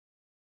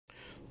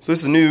So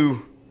this is a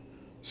new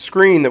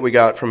screen that we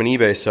got from an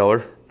eBay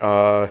seller.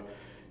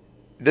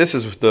 This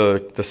is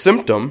the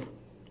symptom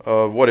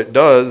of what it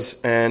does,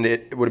 and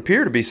it would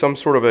appear to be some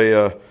sort of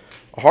a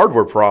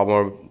hardware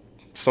problem,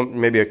 or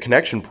maybe a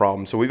connection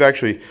problem. So we've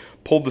actually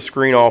pulled the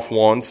screen off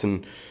once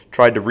and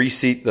tried to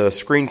reseat the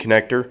screen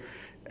connector,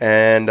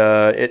 and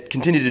it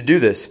continued to do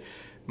this.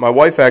 My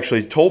wife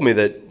actually told me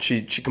that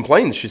she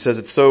complains. She says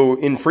it's so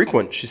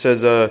infrequent. She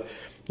says,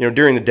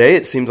 during the day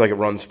it seems like it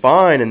runs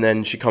fine, and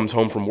then she comes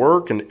home from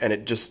work and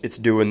it's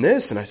doing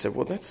this. And I said,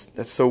 well, that's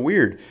so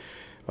weird.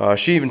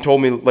 She even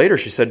told me later,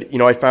 she said,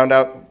 I found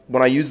out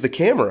when I use the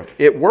camera,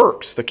 it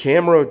works. The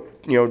camera,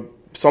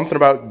 something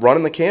about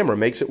running the camera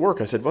makes it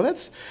work. I said, well,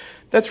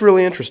 that's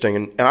really interesting.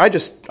 And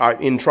I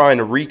in trying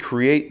to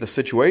recreate the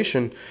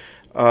situation,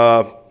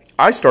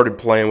 I started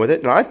playing with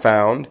it, and I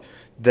found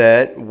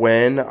that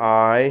when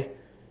I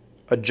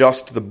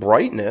adjust the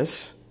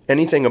brightness,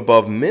 anything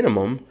above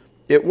minimum,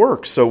 it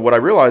works. So what I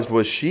realized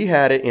was she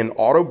had it in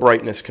auto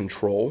brightness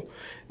control,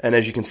 and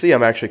as you can see,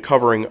 I'm actually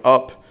covering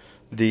up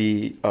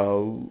the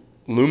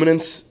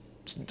luminance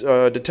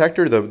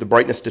detector, the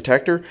brightness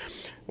detector,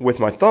 with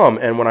my thumb.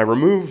 And when I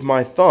remove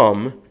my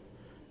thumb,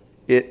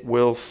 it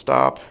will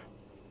stop.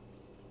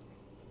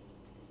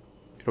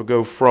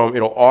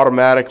 It'll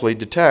automatically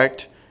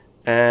detect,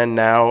 and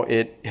now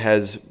it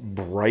has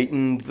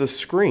brightened the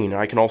screen.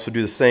 I can also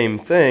do the same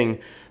thing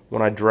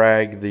when I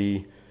drag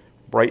the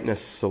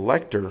brightness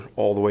selector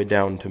all the way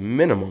down to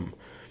minimum.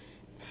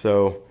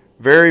 So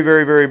very,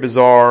 very, very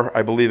bizarre.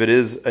 I believe it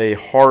is a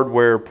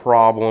hardware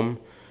problem.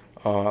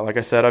 Like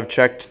I said, I've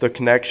checked the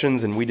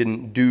connections, and we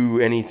didn't do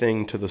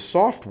anything to the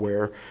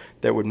software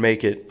that would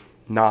make it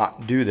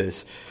not do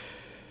this.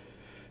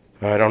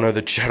 I don't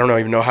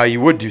even know how you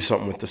would do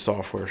something with the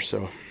software.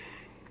 So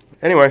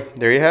anyway,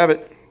 there you have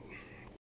it.